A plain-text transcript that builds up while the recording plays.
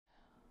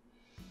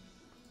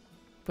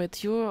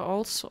But you are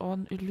also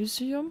on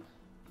Elysium?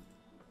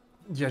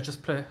 Yeah,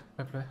 just play.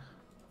 Play.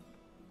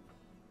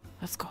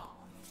 Let's go.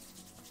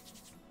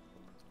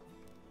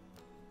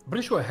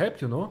 Pretty sure I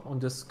helped you, no, on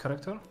this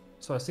character.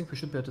 So I think we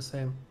should be at the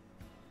same.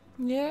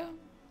 Yeah.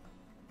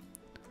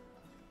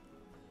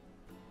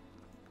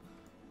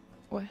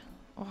 Wait.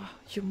 Oh,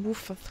 you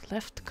move with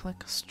left click.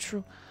 It's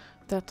true.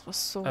 That was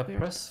so weird.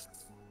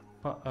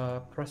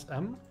 Press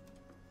M.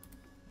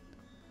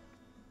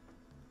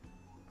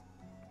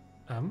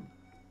 M.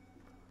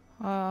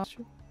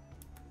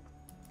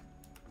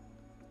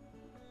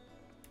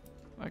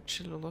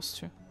 Actually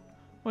lost you.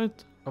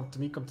 Wait. Come to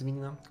me,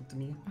 Nina. Come to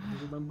me.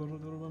 Don't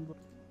remember.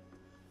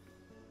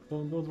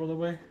 Don't run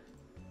away.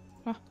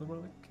 Ah. Don't run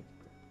away. Okay.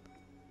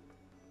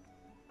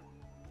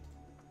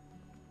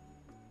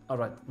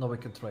 Alright, now we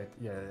can trade.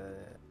 Yeah.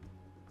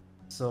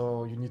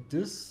 So you need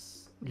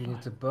this, you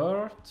need the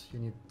bird, you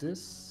need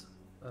this,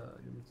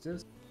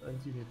 and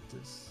you need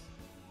this.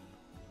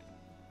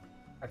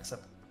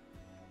 Accept.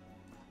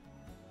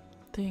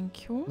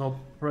 Thank you. Now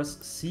press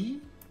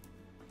C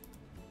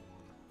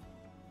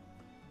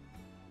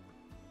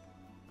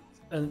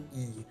and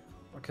E.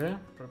 Okay,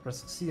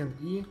 press C and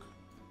E.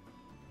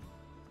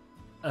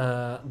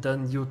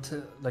 Then you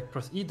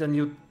press E. Then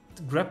you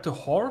grab the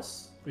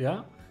horse.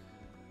 Yeah.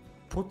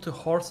 Put the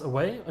horse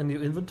away in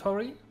your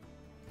inventory.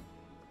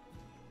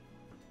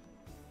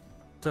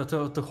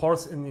 The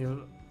horse in your,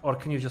 or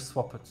can you just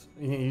swap it?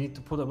 You need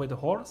to put away the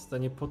horse.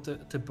 Then you put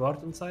the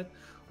bird inside.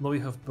 Now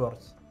you have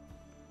bird.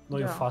 Now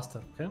you're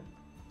faster. Okay.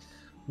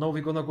 Now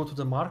we're gonna go to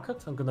the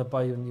market. I'm gonna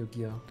buy you new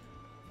gear.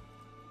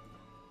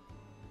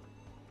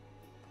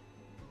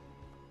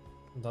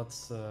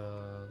 That's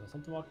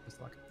not the market. It's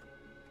the market.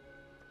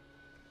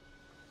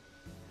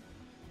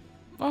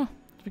 Oh,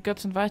 we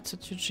got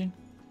invited, Eugene.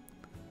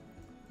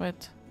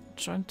 Wait,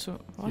 join to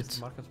what? Here's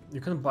the market.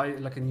 You can buy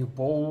like a new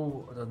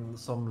bow and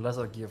some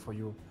leather gear for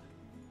you.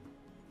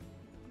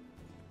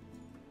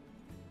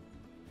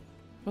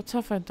 What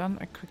have I done?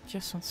 I clicked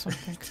yes on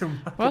something. The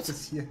market What?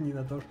 is here,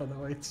 Nina. Don't run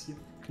away. It's here.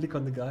 Click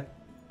on the guy.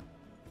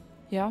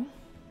 Yeah.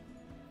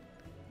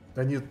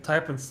 Then you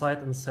type inside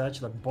and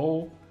search like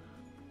bow.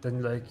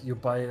 Then like you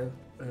buy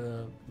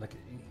like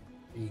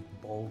a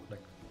bow,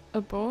 like A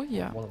bow?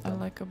 Yeah, one of I them.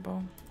 like a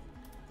bow.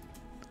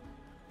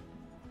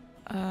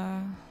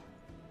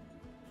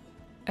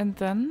 And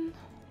then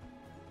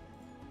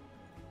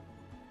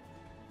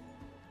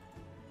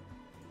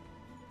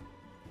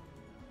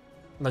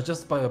no,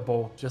 just buy a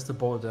bow, just a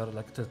bow there,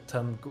 like the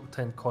 10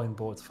 coin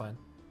bow, it's fine.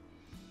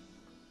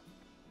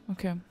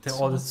 okay. They're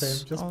so all the it's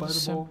same, just all buy the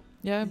same. bow.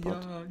 Yeah, I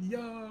bought.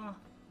 Yeah.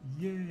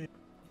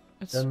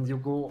 It's Then you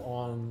go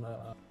on.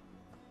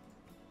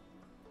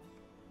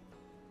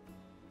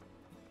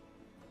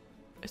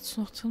 it's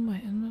not in my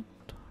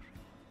inventory.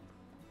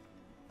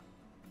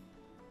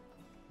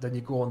 Then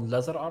you go on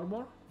leather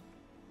armor.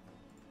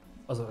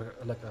 Also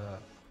like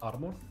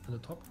armor in the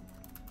top.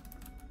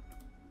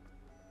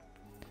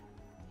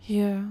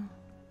 Yeah.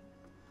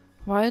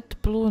 White,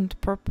 blue, and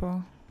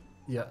purple.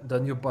 Yeah.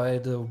 Then you buy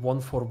the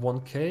one for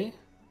 1k.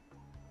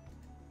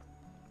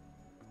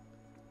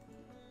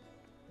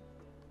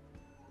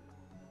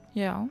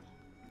 Yeah.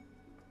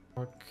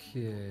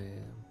 Okay.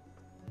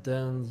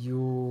 Then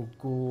you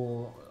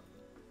go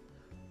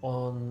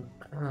on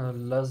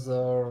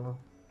leather.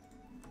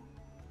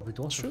 We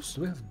don't have. Shoes?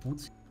 Do we have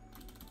boots?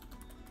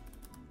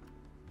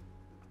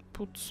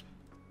 Boots.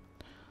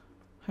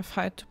 Have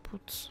hide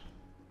boots.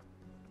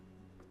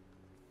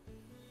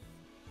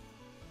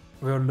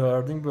 We're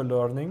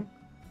learning.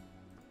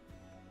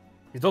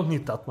 You don't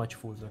need that much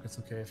food, like it's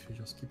okay if you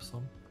just keep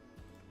some.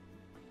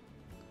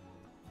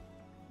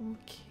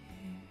 Okay.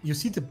 You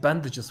see the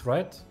bandages,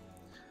 right?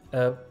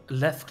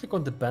 Left click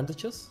on the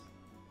bandages.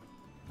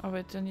 Oh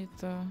wait, I need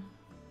the...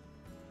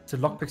 The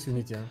lockpicks you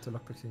need, yeah. The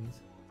lockpicks you need.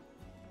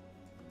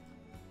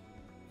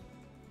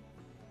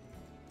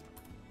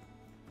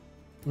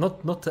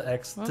 Not the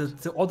X,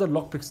 the other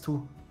lockpicks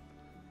too.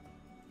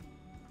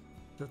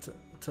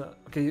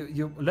 Okay,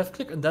 you left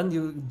click and then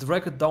you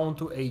drag it down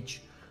to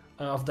H.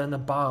 Auf deiner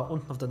Bar,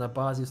 unten auf deiner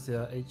Bar siehst du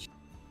ja H.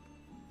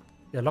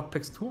 Yeah,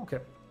 lockpicks too? Okay,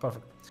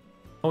 perfect.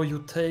 Now you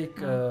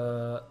take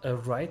a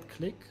right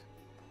click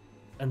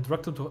and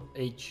drag them to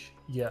H.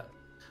 Yeah.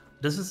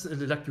 This is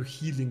like your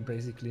healing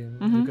basically.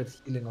 You get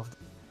healing of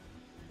them.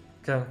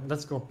 Okay,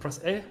 let's go. Press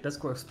A, let's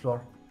go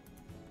explore.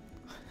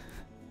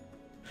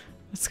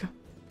 Let's go.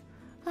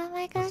 Oh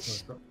my gosh.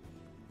 Let's go.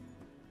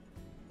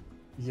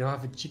 You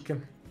have a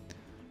chicken.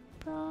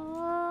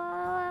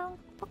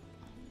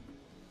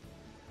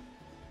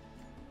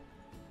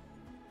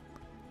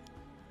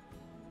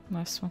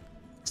 Nice one.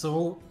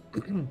 So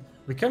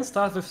we can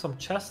start with some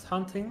chest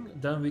hunting,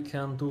 then we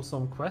can do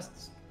some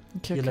quests.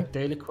 Okay, Yeah, okay. like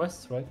daily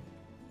quests, right?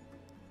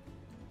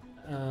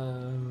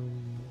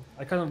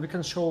 We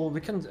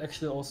can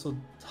actually also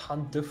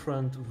hunt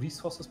different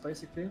resources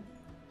basically.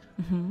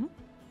 Mm-hmm.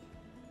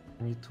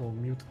 I need to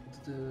mute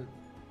the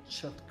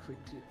chat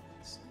quickly.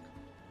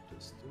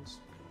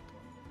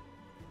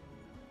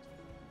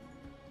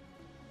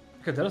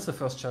 Okay, that is the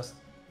first chest.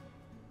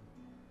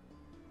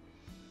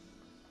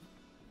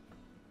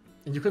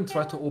 And you can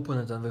try to open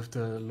it then with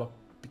the lock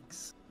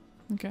picks.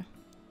 Okay.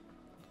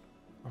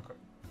 Okay.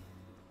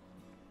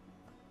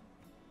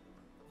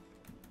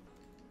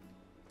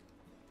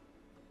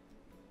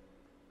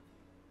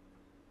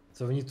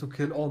 So we need to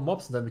kill all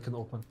mobs, then we can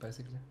open it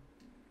basically.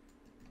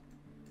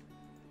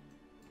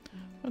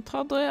 But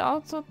how do I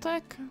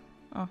auto-attack?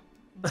 Oh.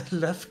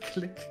 Left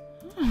click.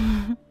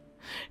 Yeah,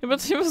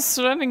 but he was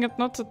running and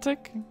not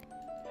attacking.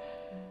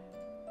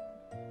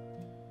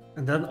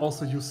 And then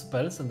also use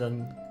spells and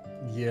then,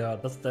 yeah,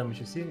 that's damage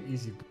you see,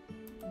 easy.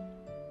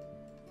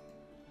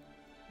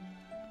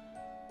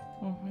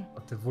 Oh, yeah.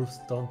 But the wolves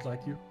don't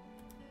like you.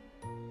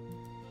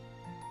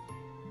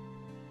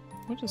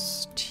 What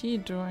is T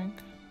doing?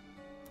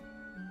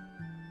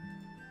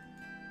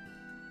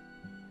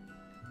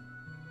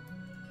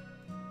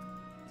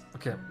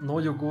 Okay, now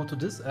you go to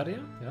this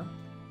area, yeah?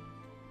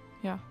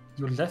 Yeah.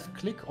 You left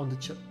click on the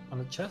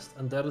chest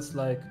and there is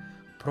like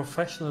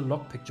professional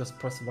lockpick, just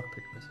press the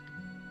lockpick basically.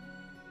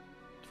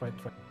 Try.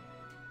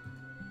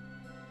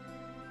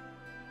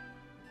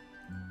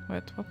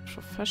 Wait, what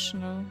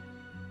professional?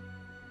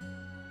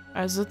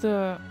 Is it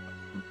the...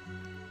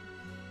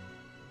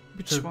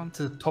 Which one?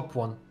 The top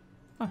one.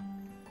 Ah.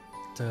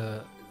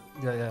 The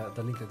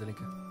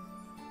linker.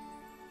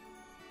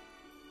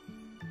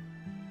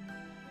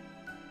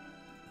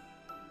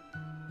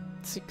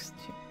 60.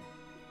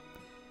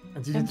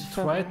 And you need to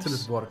try it till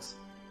it works.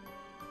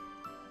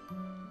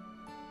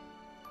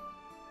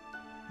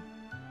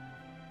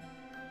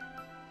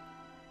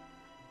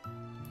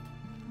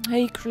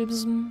 Hey,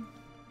 Crimson.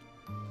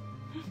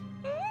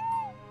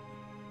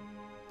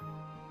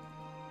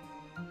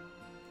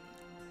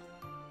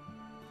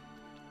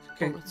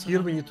 Okay,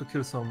 here we need to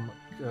kill some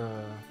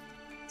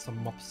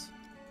mobs.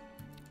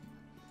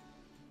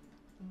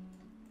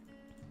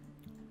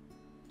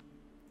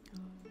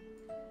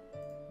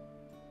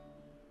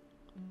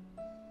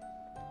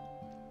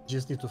 You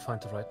just need to find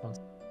the right ones.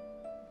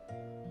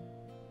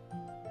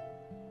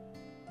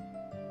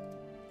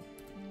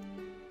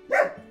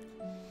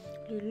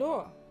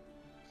 Lilo.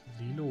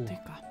 Lilo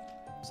Digga.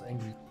 is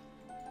angry.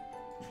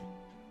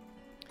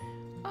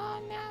 Oh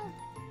no.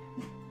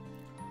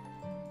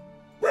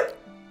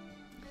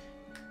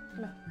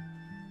 No,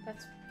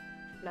 that's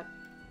flap.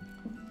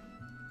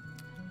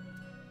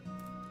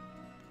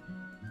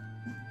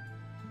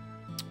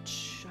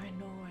 Shh, I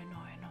know.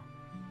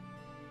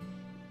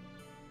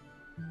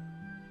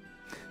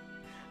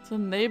 The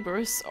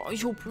neighbors. Oh,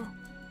 yo, bro.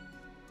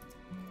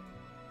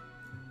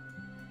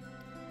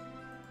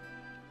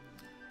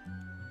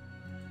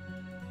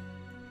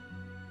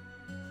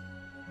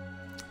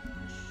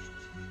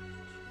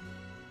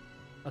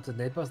 Are the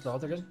neighbors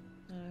loud again?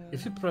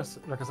 If you press,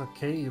 like I said,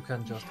 K, you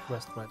can just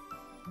rest right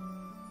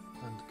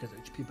and get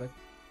HP back.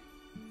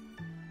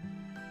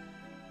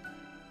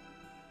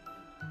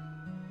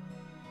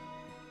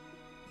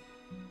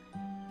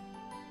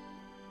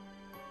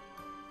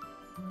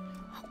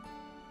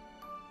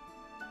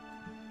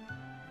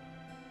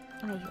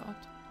 Oh, you're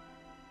out.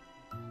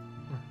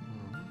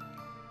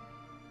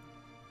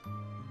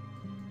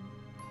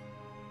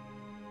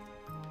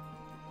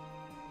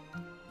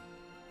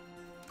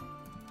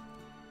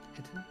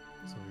 Hit him.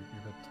 So you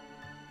got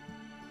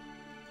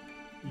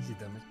easy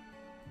damage.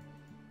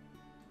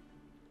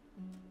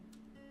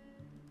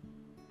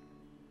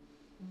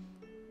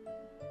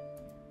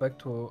 Back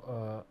to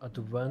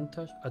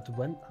adventures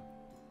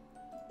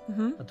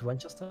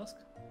task.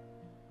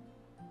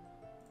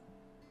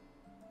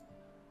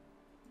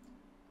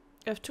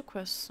 I have 2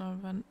 quests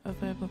when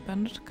available.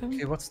 Bandit camp.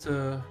 Okay, what's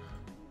the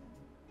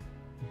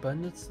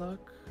bandit sack?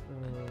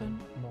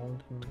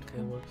 Mountain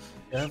camp. tower.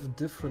 I have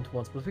different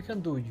ones, but we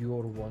can do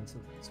your ones.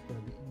 It's gonna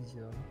be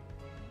easier.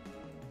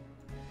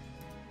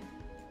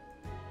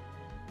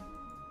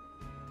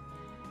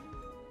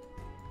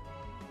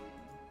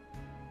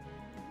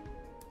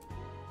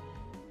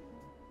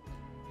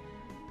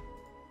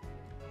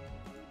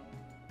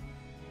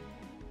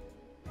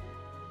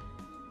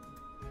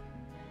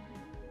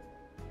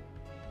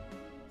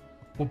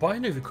 Wobei,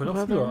 ne, wir können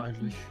auch früher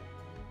eigentlich.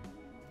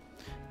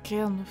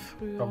 Gerne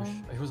früher. Glaub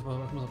ich muss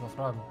aber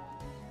fragen.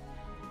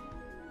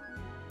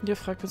 Ja,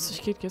 frag uns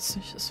nicht, geht jetzt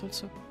nicht, ist halt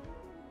so.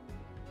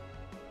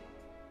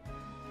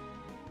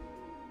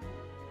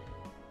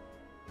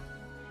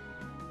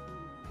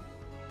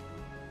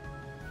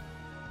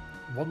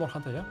 One more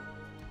hunter, yeah?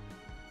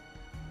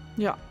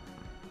 Ja.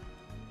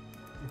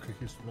 Okay,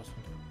 here's the last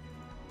one.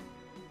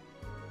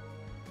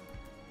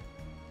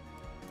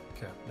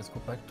 Okay, let's go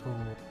back to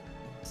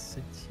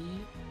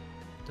city.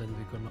 Then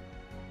we're gonna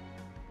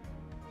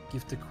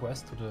give the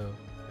quest to the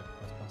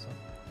quest master.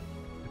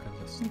 You can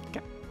just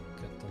Okay.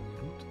 get the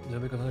loot.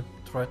 Then we're gonna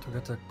try to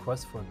get a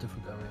quest for a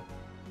different area.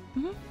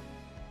 Mhm.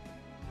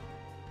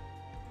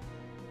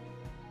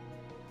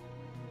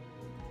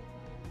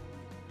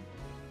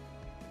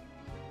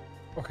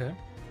 Okay.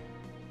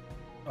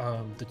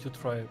 Did you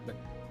try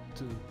like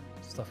to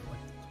stuff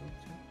like that?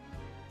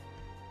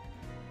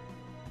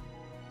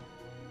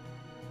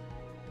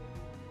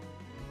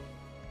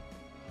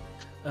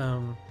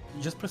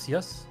 You just press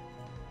yes.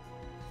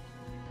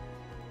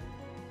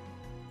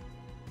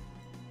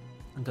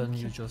 and then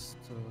you Okay. just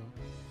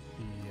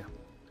yeah,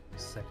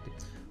 exactly.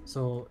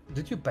 So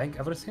did you bank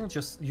everything?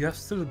 Just you have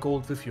still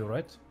gold with you,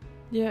 right?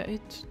 Yeah,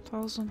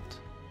 8,000.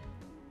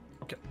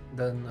 Okay,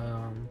 then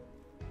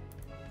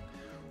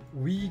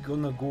we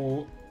gonna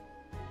go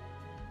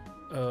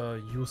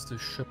use the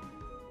ship.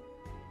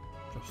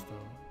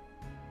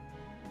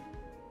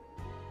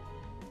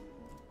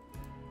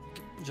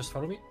 Just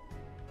follow me.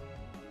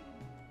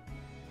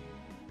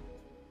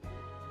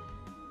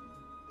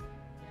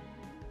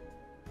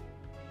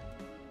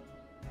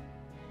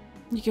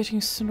 You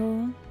getting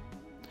snow?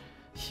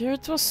 Here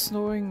it was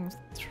snowing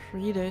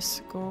 3 days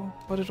ago,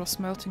 but it was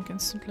melting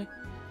instantly.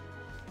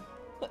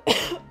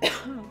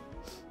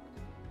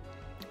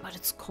 But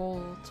it's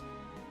cold.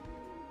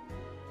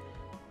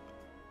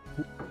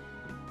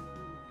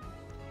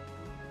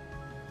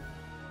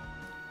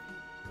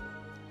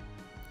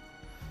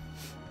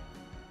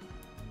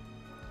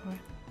 Oj.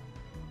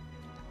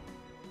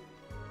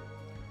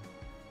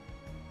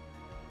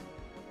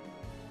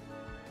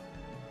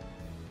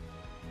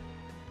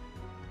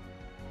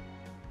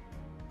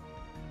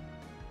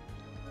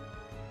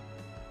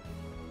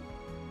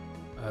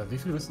 Wie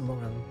viel willst du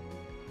morgen?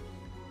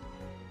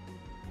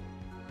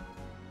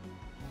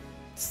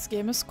 This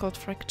game is called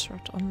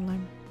Fractured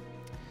Online.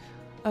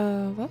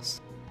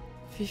 Was?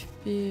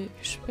 Wie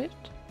spät?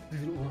 Wie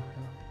viel Uhr? Ja.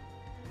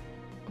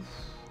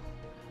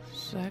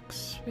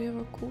 6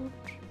 wäre gut.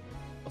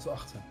 Also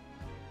 18.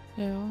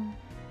 Ja.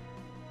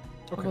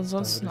 Okay, Aber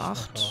ansonsten dann würde ich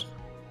 8. einfach-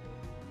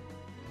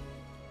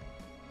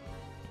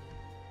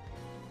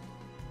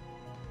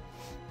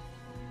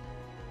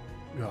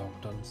 Ja,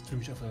 dann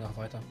streame ich einfach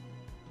weiter.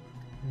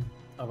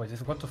 Aber I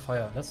forgot to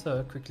fire. Let's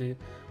quickly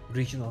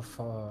region of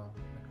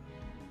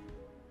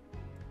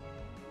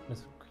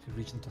let's quickly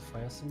region to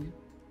fire thingy.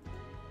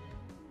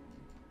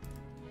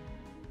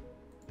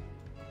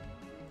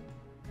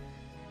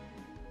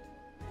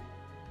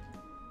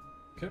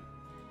 Okay.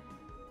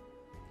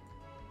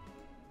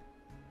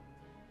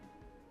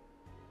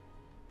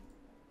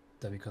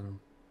 Then we can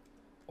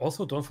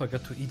also don't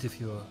forget to eat if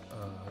you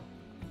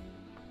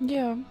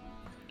Yeah.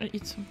 I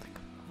eat something.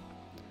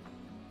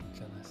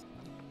 okay, nice.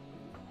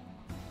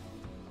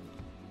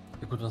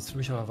 Ja gut, dann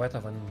streame ich aber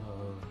weiter, wenn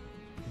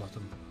nach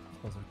dem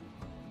Pause.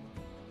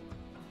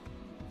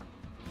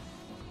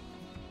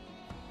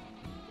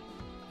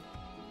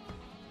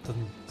 Dann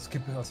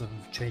skip, also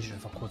change ich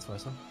einfach kurz,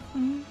 weißt du?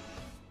 Mhm.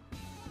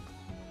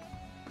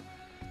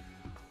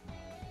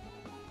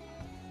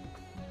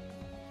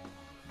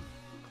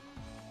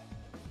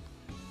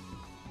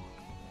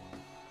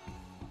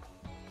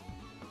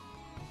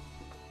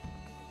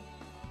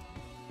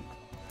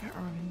 Where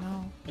are we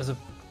now? Also,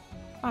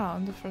 Ah,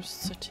 in the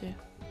first city.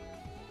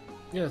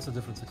 yeah, it's a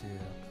different city,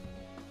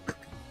 yeah.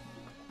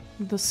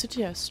 The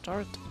city I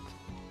started.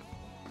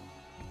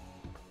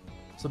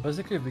 So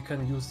basically we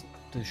can use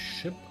the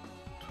ship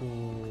to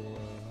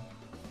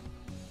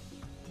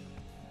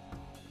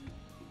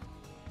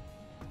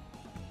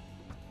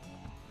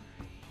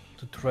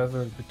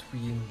travel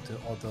between the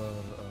other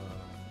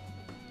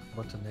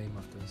what the name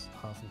of this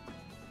hafen?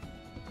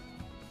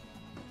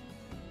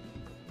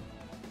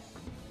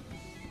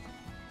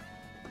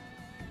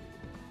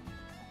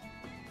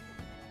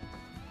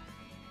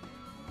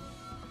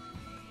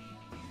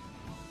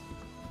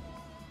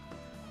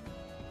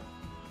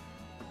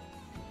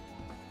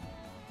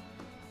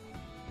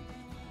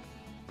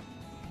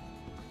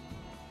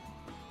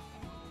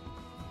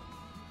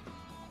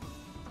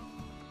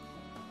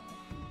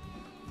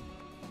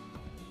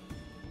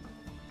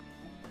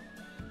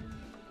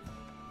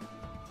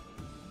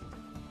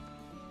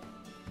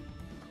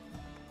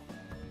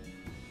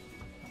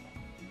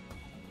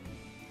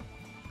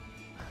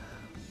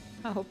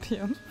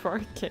 Albion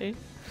 4K.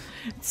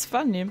 It's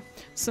funny.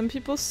 Some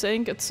people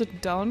saying it's a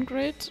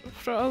downgrade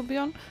for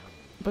Albion,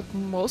 but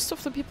most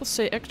of the people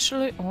say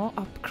actually, oh,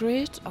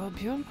 upgrade,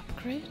 Albion,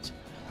 upgrade.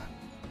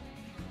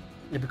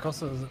 Yeah,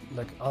 because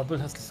like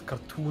Albion has this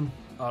cartoon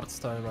art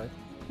style, right?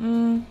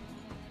 Mm.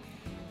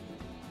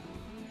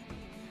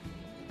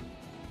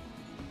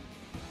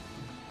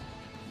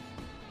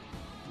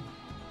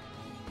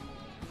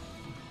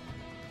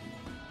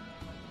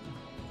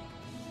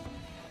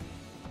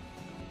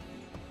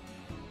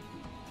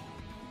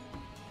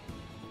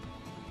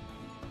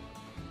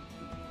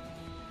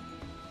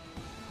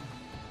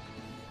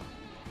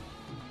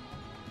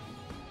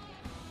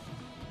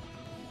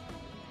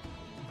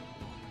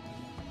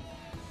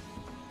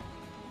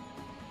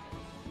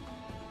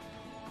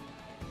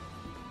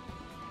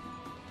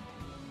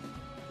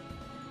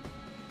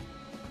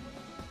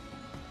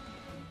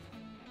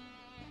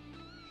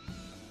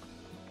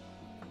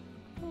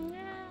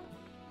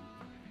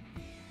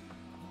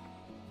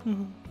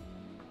 Mhm.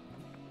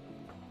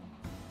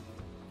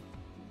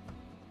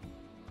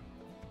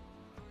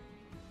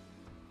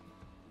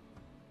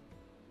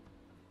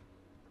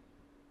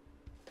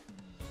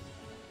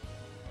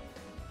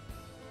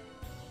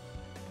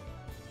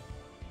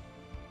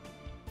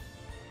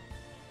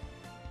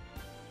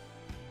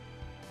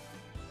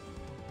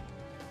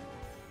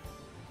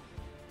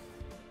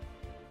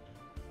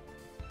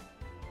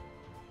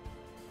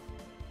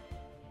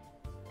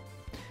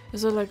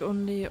 Is it like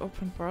only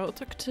open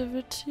world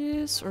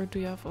activities, or do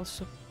you have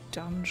also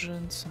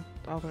dungeons and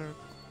other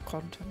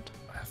content?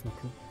 I have no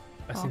clue.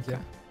 I think yeah.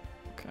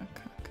 Okay.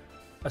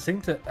 I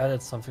think they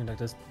added something like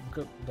this.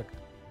 Like,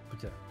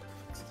 but yeah.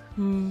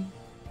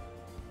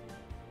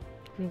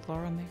 We're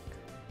learning.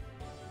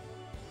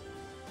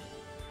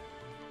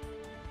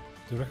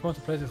 Do you recommend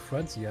to play it with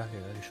friends? Yeah,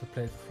 you should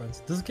play it with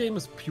friends. This game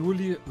is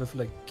purely with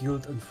like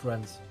guild and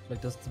friends.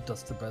 Like that's the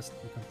best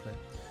you can play.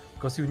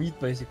 Because you need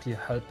basically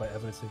help by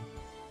everything.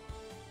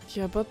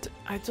 Yeah, but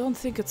I don't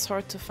think it's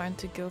hard to find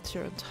the guild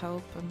here and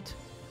help and...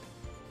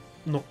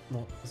 No,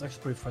 it's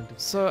actually pretty friendly.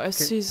 So I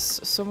see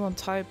someone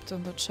typed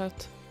in the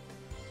chat,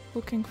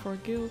 looking for a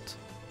guild.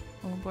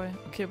 Oh boy.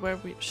 Okay, where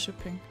are we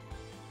shipping?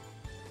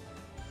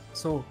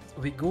 So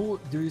we go.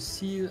 Do you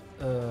see?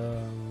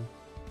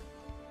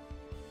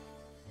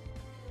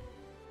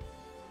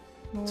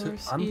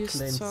 North, Unclaimed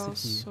east, south,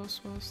 city.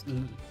 southwest.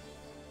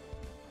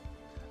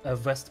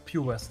 West,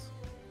 pure west.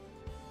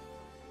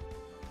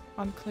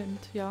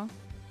 Unclaimed, yeah.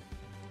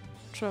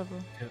 Travel.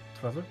 Okay,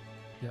 travel.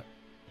 Yeah.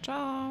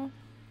 Ciao.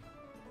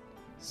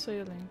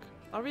 Sailing.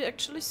 Are we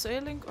actually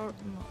sailing or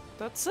no?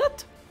 That's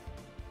it?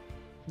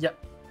 Yeah.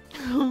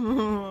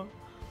 How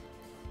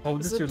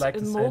did you like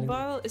the in sailing?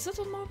 mobile? Is it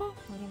on mobile?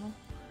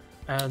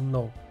 I don't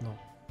know. No.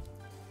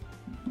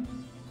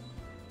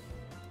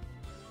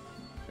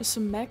 Is a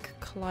Mac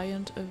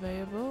client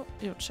available?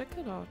 Yo, check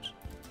it out.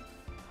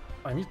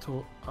 I need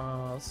to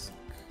ask.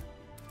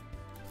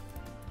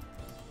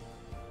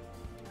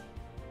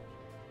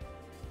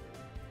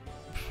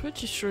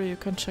 Pretty sure you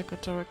can check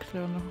it directly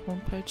on the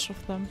homepage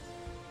of them.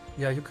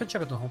 Yeah, you can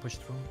check it on the homepage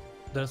too.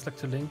 There's like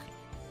the link.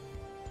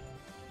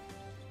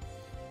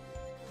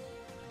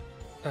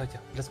 Yeah,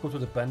 let's go to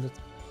the bandit.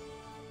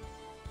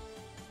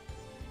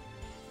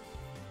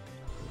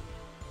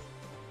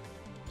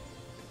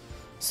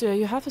 So yeah,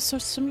 you have a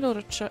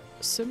similar chat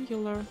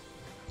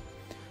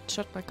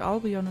like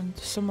Albion, and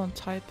someone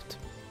typed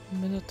a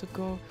minute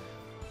ago,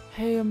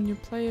 "Hey, I'm a new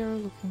player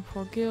looking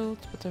for a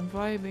guild, but I'm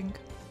vibing."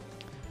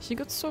 He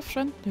got so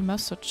friendly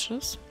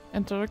messages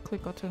and directly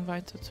got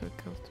invited to a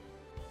guild.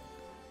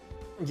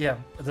 Yeah,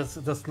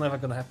 that's never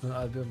gonna happen in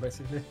Albion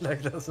basically.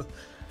 Like that's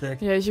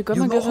like, yeah, you're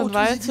gonna get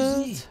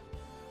invited,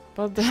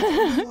 but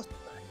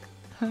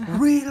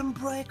Rhythm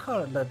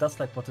breaker. That's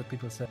like what the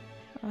people say.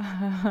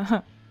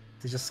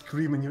 They just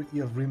scream in your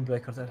ear, Rhythm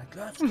breaker. They're like,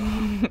 let's go.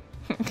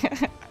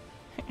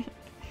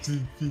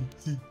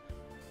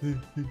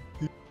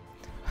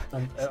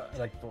 And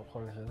like,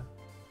 horrible.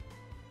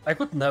 I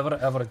could never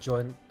ever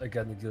join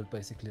again a guild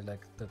basically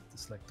like that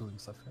is like doing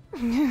stuff.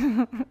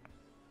 Yeah.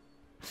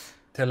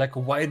 They're like,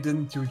 why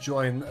didn't you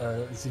join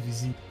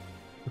ZVZ?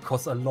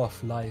 Because I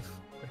love life.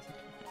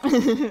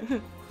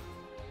 Basically.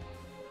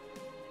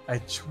 I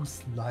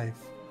choose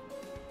life.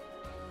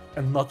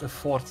 And not a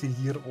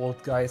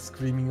 40-year-old guy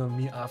screaming on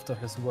me after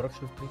his work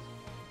shift.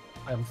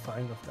 I'm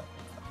fine with that.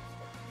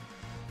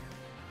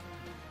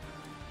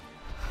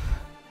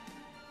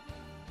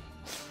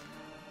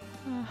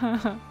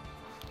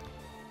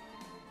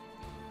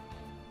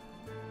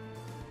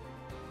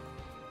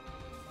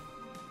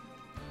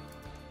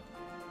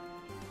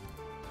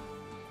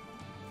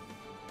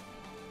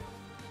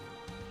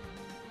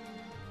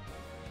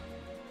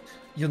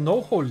 You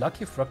know how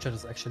lucky Fractured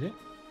is actually?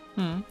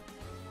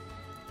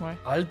 Why?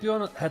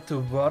 Albion had the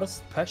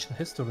worst patch in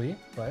history,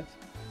 right?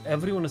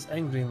 Everyone is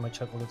angry in my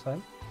chat all the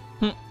time.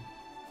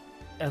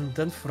 And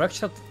then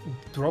Fractured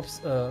drops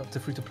the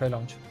free-to-play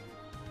launch.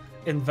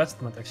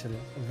 Investment, actually.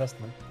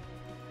 Investment.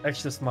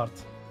 Actually smart.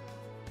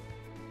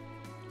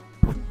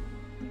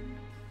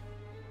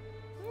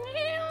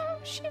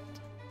 Shit.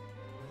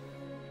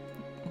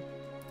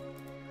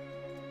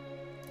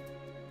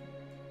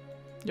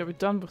 Yeah, we're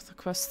done with the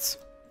quests.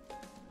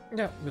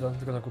 Yeah, we're done.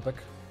 We're gonna go back.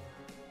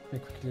 We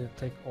quickly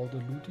take all the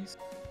looties.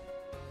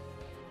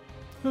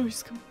 Oh,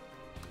 he's coming.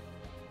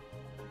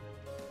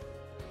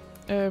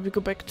 We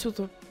go back to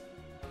the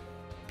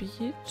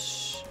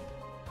beach.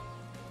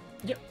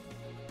 Yep.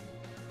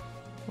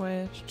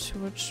 Wait, to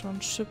which one?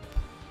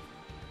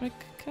 Shipwreck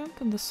camp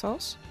in the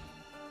south?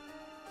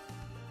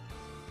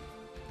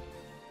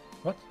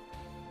 What?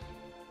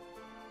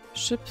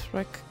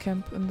 Shipwreck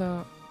camp in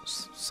the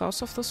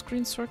south of the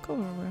screen circle,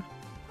 or where?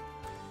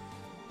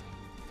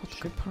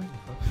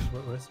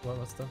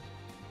 What's that?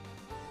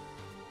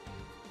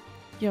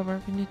 Yeah, where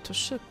we need to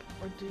ship.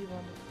 Or do you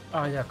want it?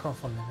 Ah, yeah, come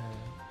from here.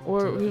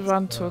 Or we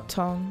run to a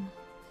town.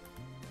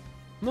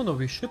 No,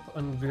 we ship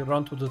and we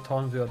run to the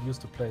town we are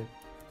used to play.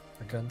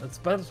 Again, it's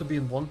better to be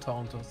in one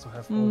town to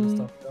have all the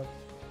stuff there.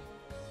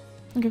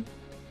 Okay.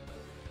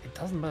 It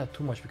doesn't matter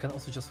too much. We can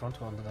also just run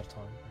to another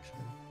town,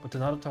 actually. But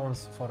another town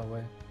is far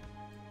away.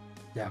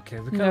 Yeah, okay.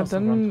 We can also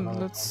run to another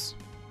let's. town.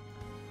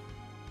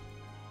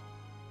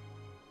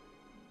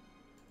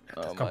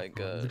 Oh Come, my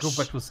gosh. We go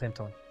back to the same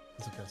town.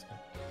 It's okay, it's okay.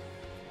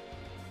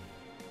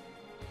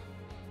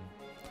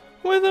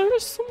 Why there are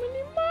so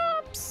many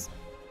maps?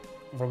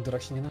 Wrong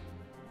direction, you know?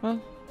 Well,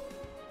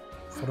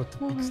 Follow the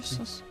more big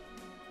horses. street.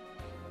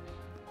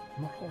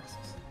 More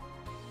horses.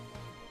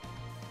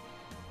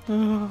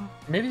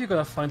 Maybe you're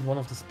gonna find one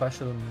of the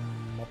special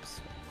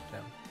mobs.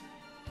 Damn.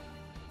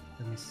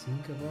 Let me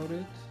think about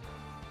it.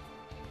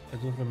 I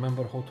don't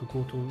remember how to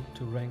go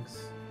to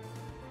ranks.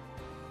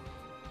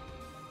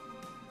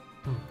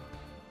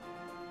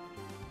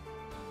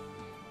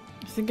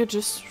 I think I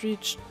just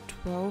reached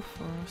 12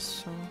 or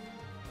so.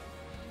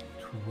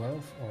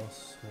 12 or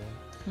so.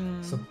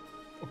 Hmm. So,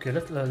 okay,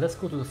 let's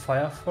go to the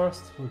fire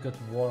first. We'll get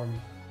warm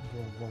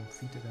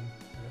feet again,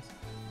 I guess.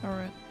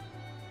 Alright.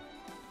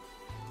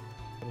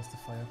 What was the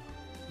fire?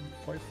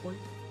 540?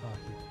 Ah,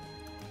 here.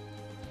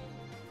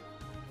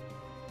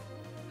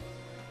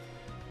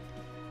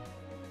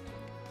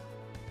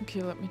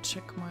 Okay, let me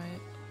check my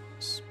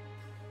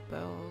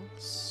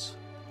spells.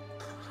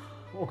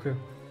 Okay,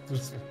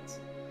 that's it.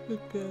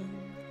 Okay.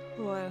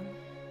 Well.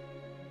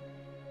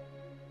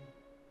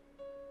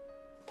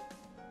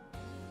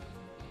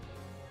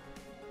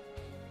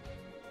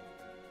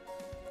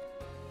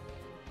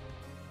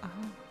 Ah.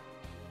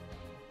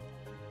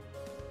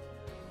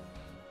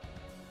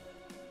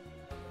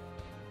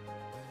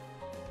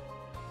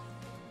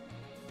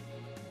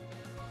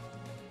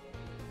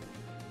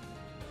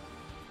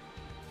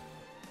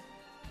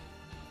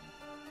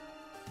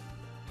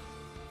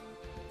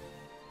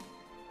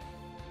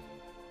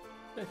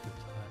 Take your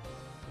time.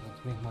 I'll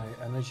drink my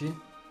energy.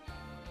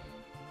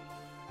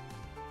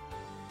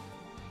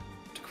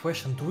 The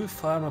question, do we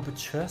farm up with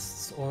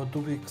chests or do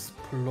we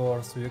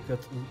explore so you get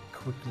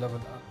quick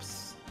level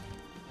ups?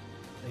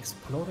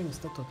 Exploring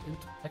is not that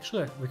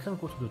actually, we can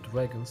go to the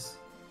dragons.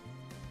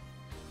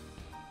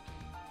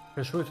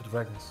 I'll show you the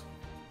dragons.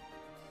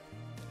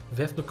 We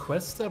have no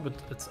quests there, but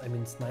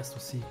it's nice to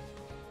see.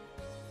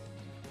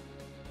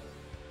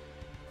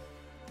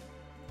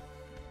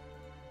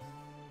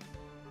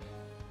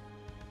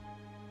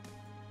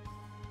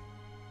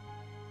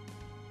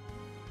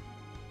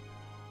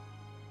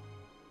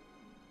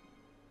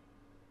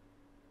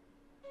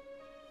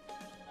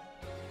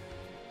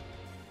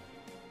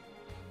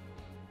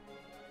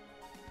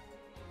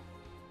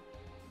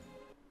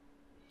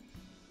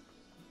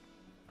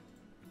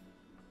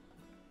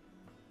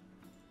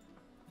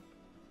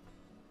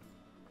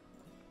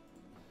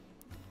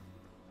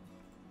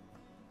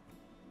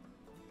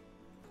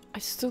 I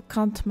still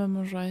can't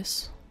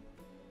memorize.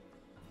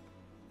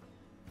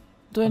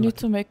 Do I need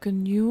to make a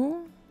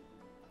new?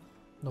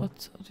 No.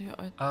 What? Yeah,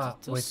 I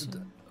did wait,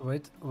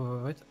 this.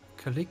 wait.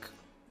 Click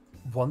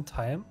one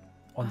time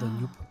on the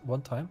new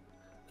one time,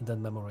 and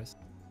then memorize.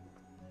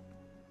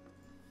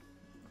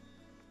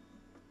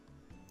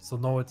 So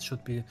now it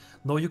should be.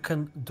 No, you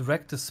can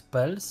direct the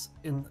spells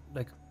in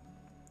like.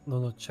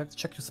 No.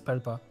 Check your spell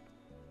bar.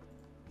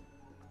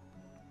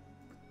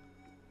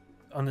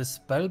 On the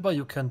spell bar,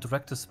 you can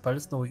direct the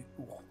spells now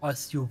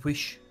as you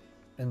wish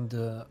in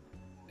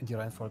die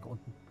Reihenfolge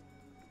unten.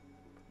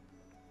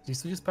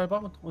 Siehst du die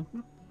Spellbar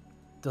unten?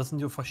 Das sind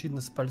ja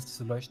verschiedene Spells, die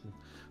so leuchten.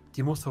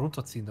 Die musst du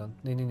runterziehen dann.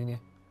 Nee.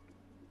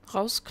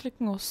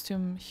 Rausklicken aus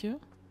dem hier?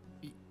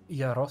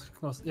 Ja,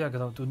 rausklicken aus. Ja,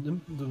 genau. Du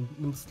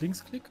nimmst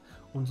Linksklick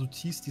und du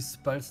ziehst die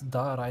Spells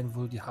da rein,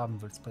 wo du die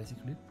haben willst,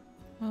 basically.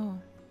 Oh.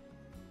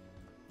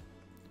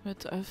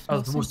 Mit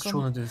Also du musst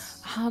schon in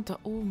das. Ah, da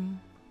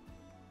oben.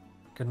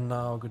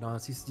 Genau, da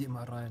ziehst du die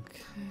immer rein.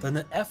 Okay.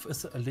 Deine F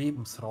ist ein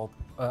Lebensraub.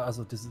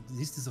 Also du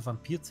siehst diese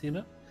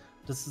Vampirzähne?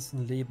 Das ist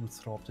ein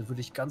Lebensraub. Den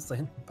würde ich ganz da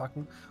hinten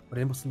packen und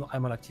den musst du nur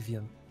einmal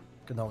aktivieren.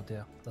 Genau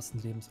der. Das ist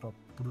ein Lebensraub.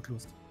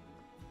 Blutlust.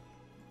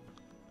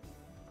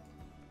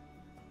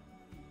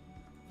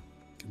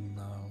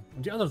 Genau.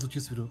 Und die anderen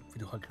sortierst, wie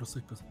du halt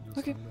lustig bist.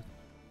 Okay.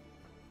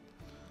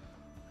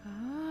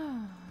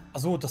 Ah.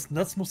 Also das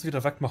Netz musst du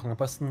wieder wegmachen. Am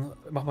besten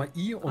mach mal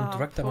I und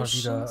direct da mal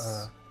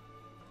wieder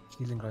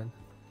Healing rein.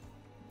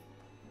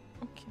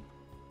 Okay.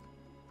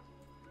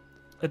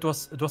 Ey, du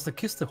hast eine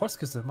Kiste,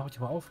 Holzkiste. Mach die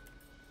mal auf.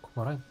 Guck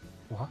mal rein.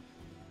 Oha.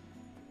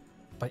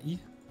 Bei I.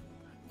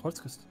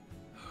 Holzkiste.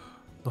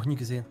 Noch nie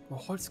gesehen. Oh,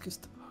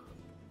 Holzkiste.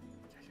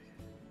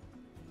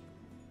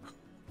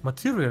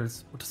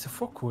 Materials. Oh, das ist ja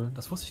voll cool.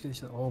 Das wusste ich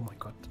nicht. Oh mein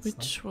Gott.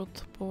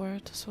 Witchwood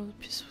board. Das war a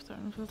piece of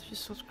iron wood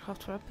used to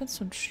craft weapons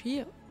and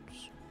shields.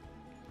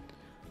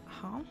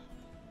 Aha.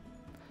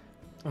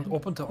 And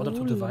open the other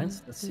two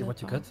divines. Let's see what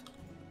you get.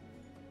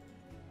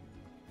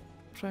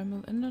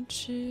 Primal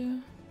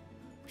energy.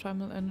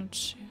 Primal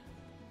energy.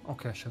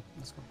 Okay, shit.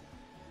 Let's go.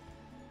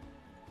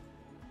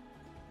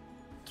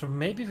 So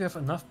maybe we have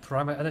enough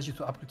primal energy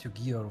to upgrade your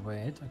gear.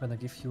 Wait, I'm gonna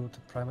give you the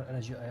primal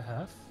energy I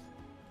have.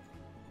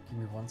 Give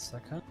me 1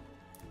 second.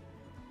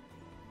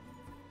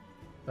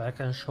 I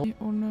can show.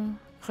 Ohne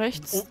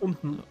rechts.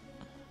 Unten.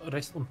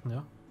 Rechts unten,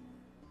 ja.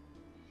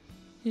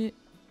 Hier.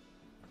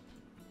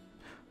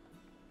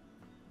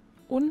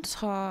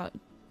 Unter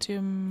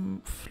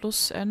dem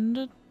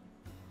Flussende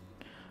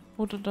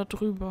oder da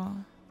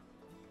drüber?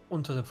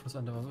 Unter dem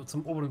Flussende, also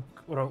zum oberen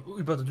oder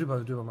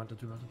drüber meinte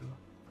drüber.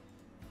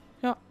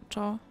 Ja,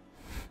 ciao.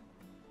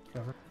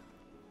 Ja.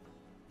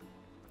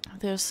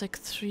 There's like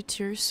 3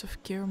 tiers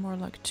of gear, more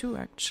like 2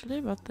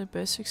 actually, but the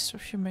basic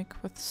stuff you make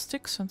with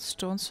sticks and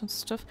stones and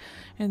stuff,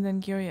 and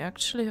then gear you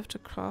actually have to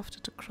craft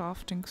at a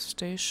crafting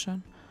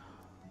station.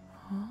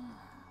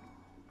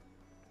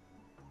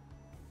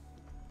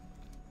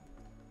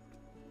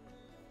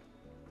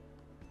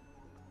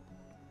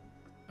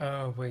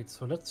 Wait,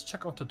 so let's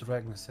check out the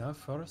dragons, yeah,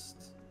 first.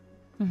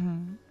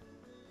 Mm-hmm.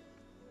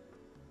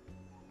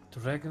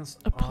 Dragons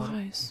A are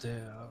prize.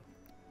 there.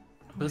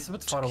 But it's a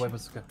bit far away, but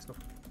it's okay. Let's go.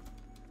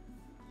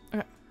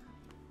 Okay.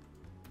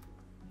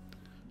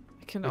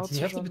 I can Wait, also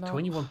you have to run be now.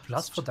 21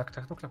 plus for Dark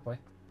Technoclub, why?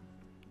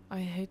 I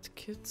hate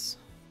kids.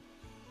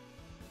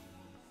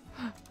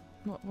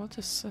 What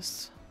is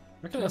this?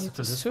 We can I ask need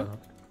to to this sue? one.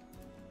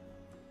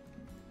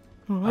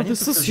 Oh, I need this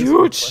to fill is this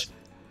huge!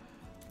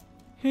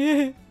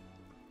 one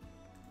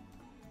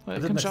Well, I I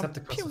didn't can accept jump.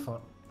 the quest so Pew.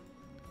 far.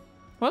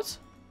 What?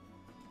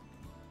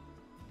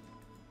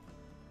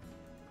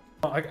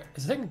 Oh, I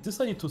think this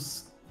I need to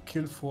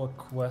kill for a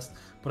quest,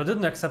 but I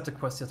didn't accept the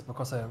quest yet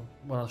because I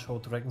want to show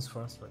dragons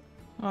first, right?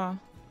 Ah.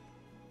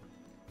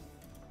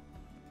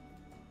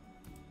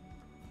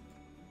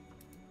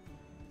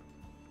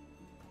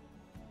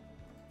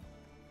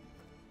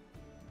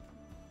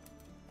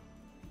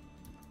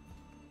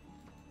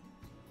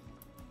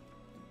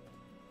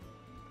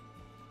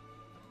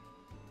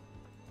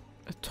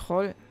 A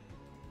troll.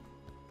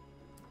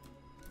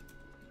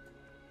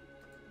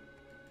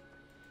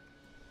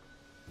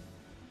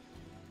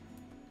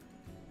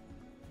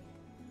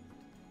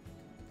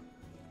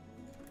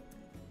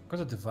 Got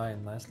a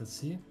divine, nice. Let's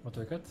see. What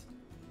do I get?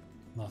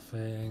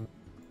 Nothing.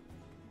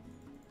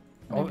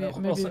 Maybe Also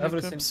we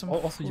everything. grab some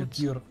Also your food.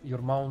 gear,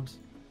 your mount.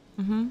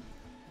 Mm-hmm.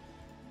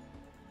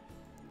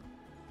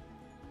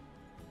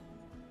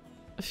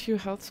 A few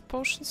health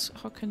potions.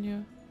 How can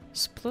you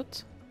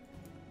split?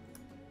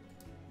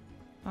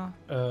 Ah.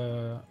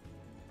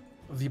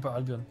 Wie bei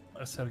Albion,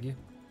 SRG.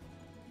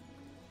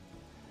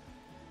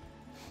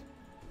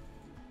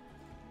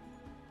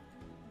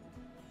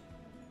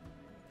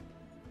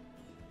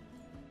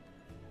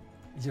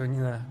 Yo,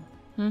 Nina.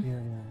 Hmm? Yeah.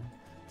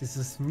 This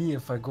is me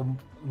if I go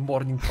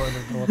morning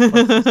toilet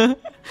broadcast.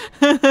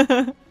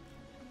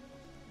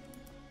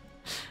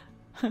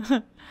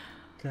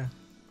 Okay.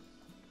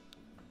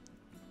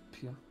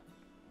 Pure.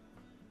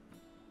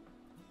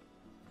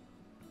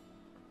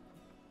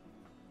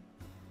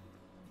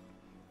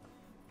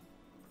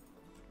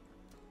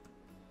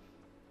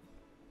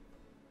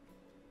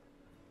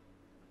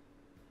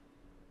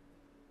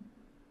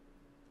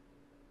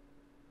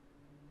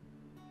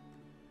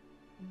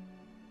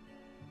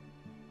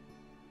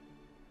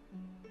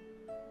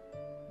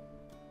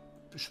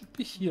 It should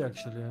be here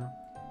actually.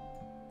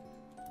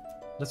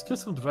 Let's kill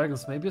some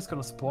dragons. Maybe it's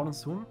gonna spawn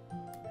soon.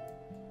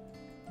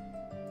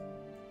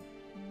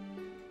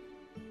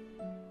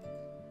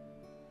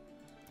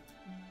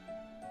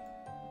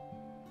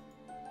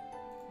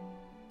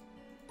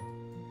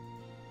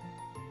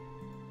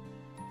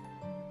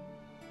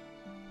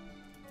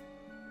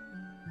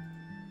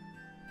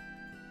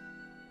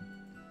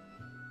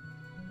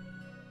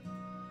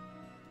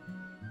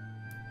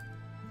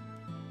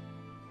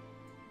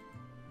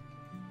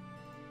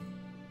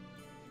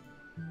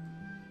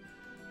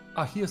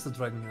 Ah, here's the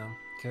dragon now.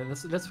 Okay,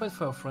 let's wait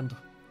for our friend.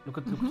 Look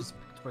at this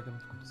big dragon.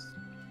 Look at this.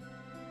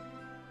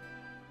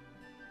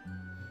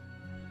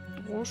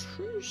 Oh,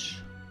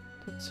 sheesh.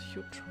 That's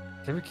huge.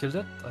 Can we kill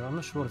that? I'm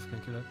not sure if we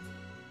can kill that.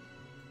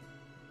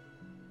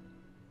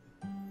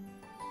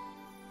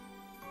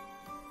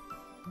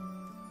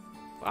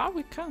 Ah,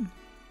 we can.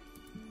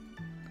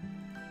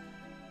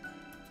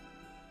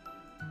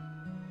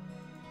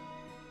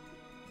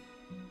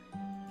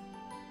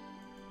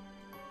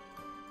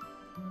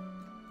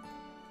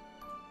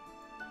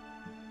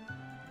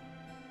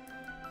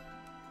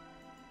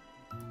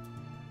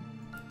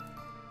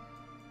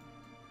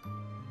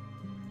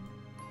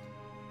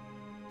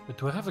 Wait,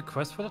 do I have a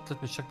quest for that?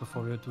 Let me check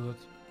before we do it.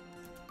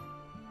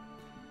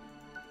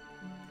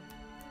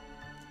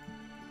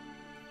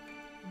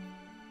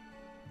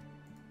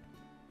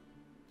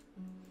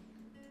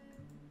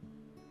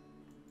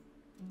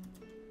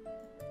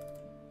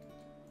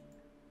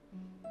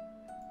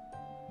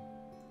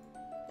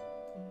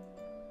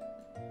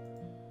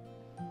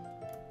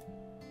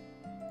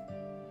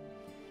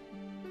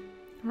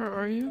 Where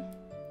are you?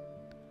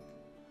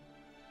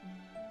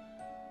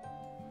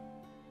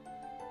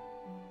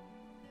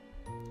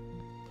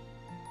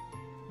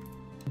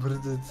 But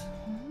it did.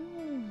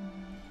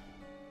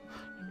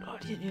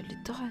 Lord, you nearly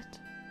died.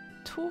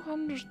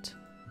 200.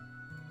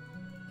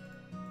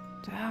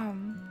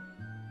 Damn.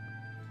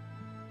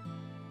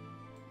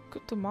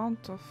 Good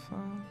amount of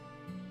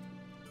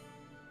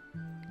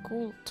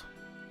gold.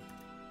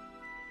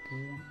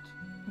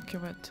 Okay,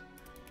 wait.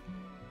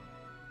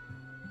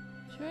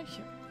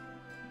 Here.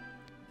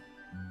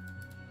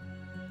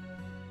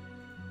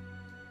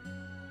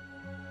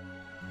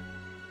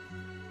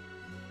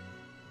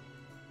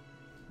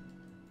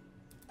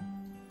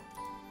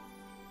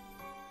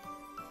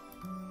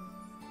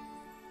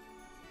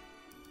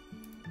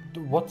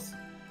 What?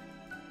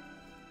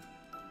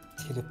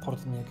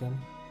 Teleported me again.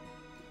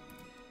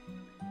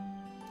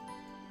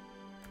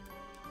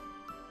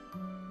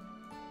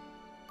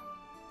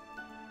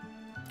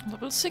 Level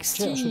Yeah, I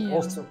 16. should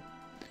also.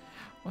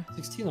 What?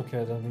 16,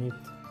 okay, then we need...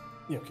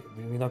 Yeah, okay,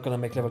 we're not gonna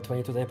make level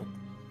 20 today, but...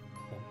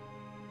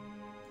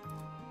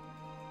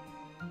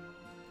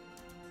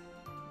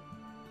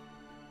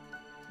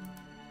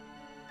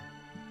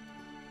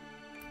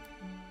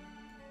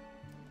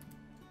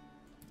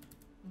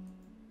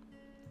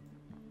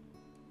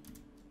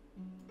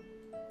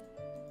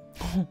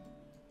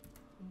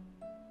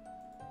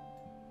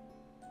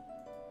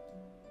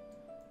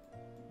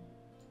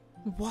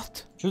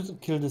 What? Should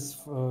kill this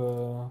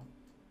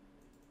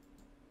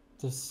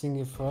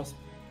thingy first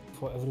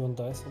before everyone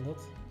dies on that.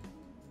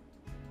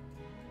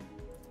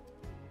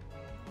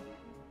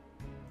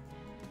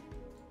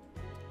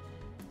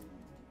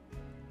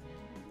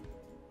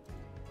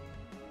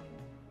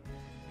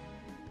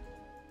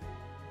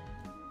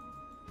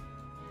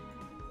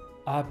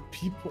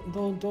 People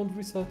don't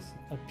reset.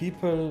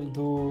 People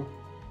do.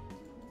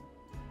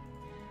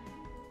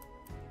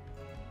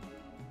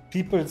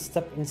 People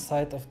step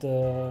inside of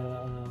the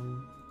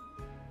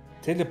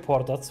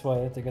teleport. That's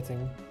why they're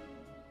getting.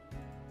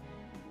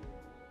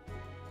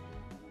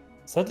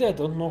 Sadly, I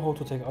don't know how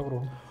to take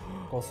aggro.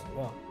 Cause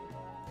yeah.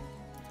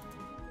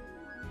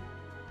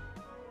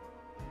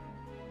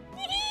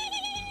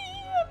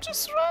 I'm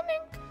just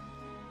running.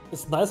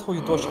 It's nice how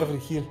you dodge every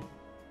heal.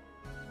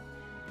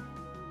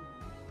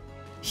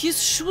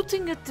 He's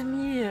shooting at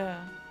me.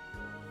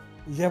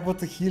 Yeah, but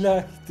the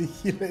healer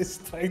is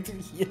trying to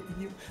heal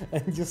you,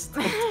 and you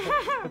stop.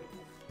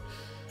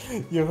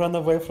 You run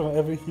away from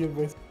every heal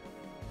base.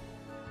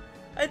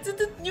 I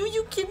didn't know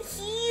you can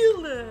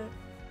heal.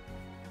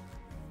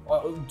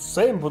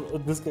 Same,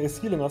 but this guy is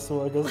healing us,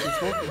 so I guess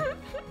it's working.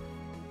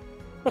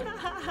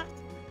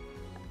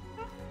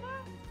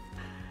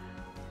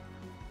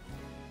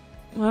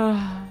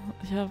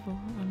 Yeah, well,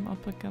 I'm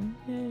up again.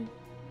 Yay.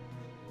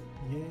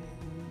 Yay.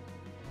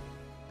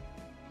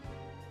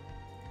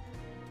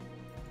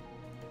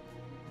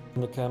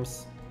 In the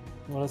camps.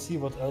 I wanna see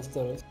what else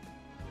there is.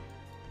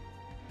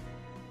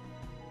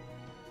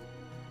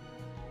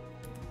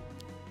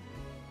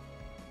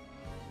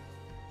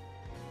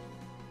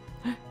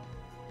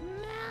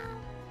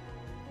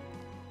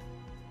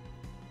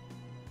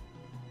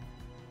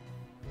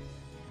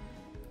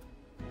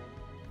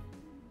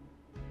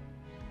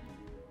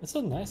 It's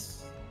a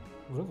nice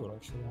river,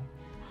 actually.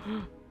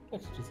 Yeah.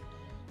 Actually,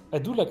 I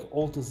do like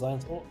old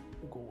designs. Oh,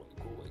 go away,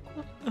 go away,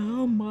 go away.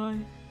 Oh my.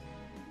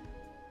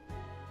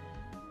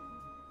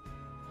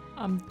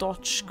 I'm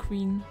Dodge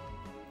Queen.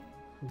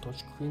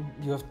 Dodge Queen.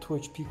 You have 2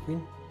 HP,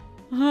 Queen.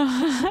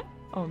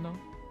 Oh no.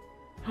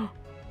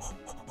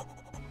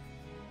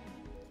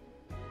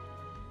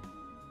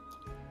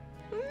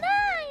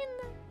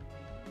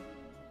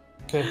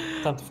 Okay,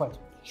 time to fight.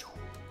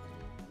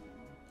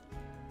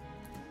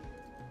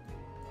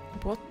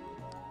 What?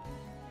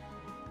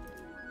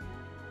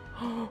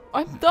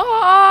 I'm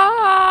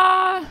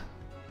done!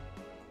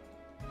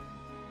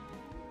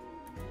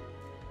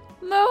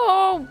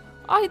 No!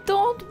 I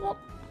don't want.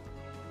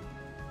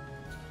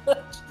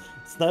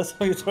 It's nice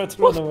how you try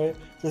to run away.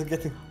 Just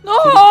getting.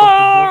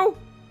 No!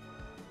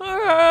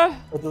 I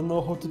don't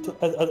know how to.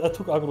 I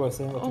took aggro, I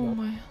think. Oh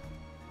my.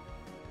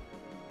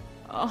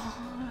 Oh.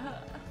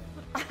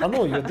 I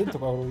know you did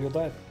take aggro. You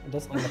died.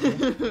 That's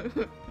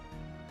unlucky.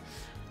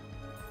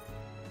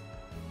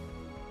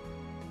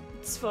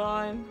 It's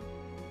fine.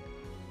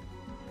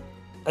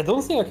 I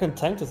don't think I can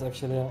tank this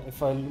actually.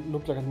 If I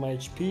look like at my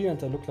HP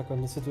and I look like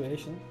on the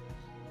situation,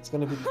 it's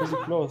gonna be pretty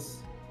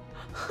close.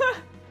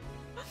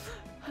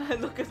 I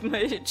look at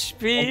my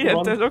HP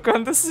and I look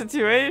on the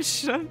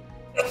situation.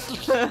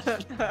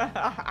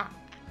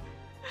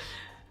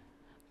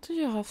 Do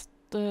you have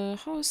the...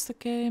 How is the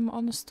game?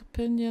 Honest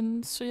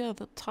opinion. So yeah,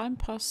 the time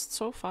passed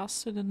so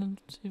fast I didn't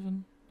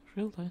even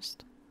realize.